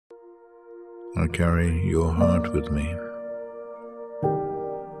I carry your heart with me.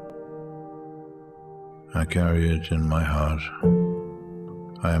 I carry it in my heart.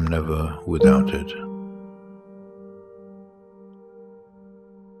 I am never without it.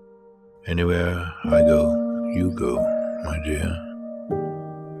 Anywhere I go, you go, my dear.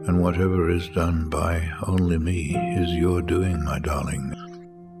 And whatever is done by only me is your doing, my darling.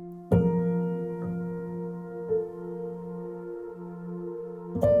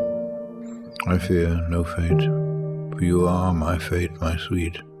 I fear no fate, for you are my fate, my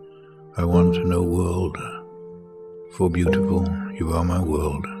sweet. I want no world, for beautiful you are my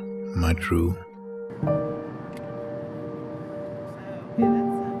world, my true.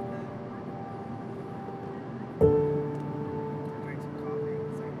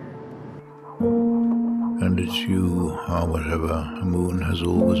 And it's you are whatever a moon has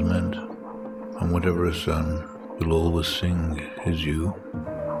always meant, and whatever a sun will always sing is you.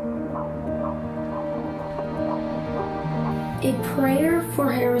 A prayer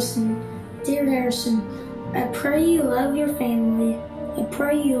for Harrison. Dear Harrison, I pray you love your family. I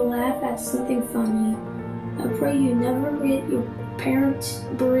pray you laugh at something funny. I pray you never forget your parents,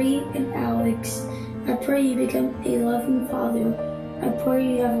 Bri and Alex. I pray you become a loving father. I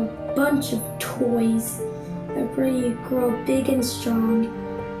pray you have a bunch of toys. I pray you grow big and strong.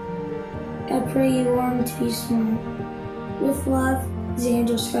 I pray you learn to be smart. With love,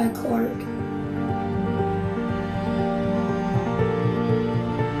 Zander Bri Clark.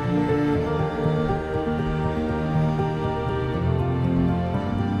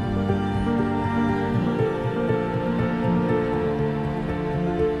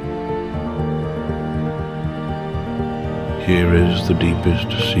 Here is the deepest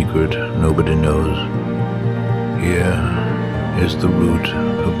secret nobody knows. Here is the root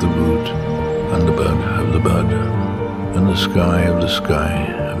of the root, and the bud of the bud, and the sky of the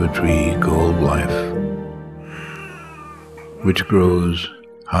sky of a tree called life, which grows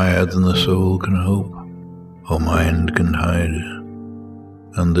higher than the soul can hope or mind can hide.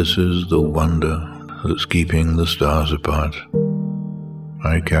 And this is the wonder that's keeping the stars apart.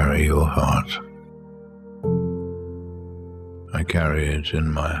 I carry your heart. I carry it in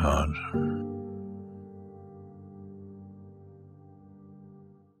my heart.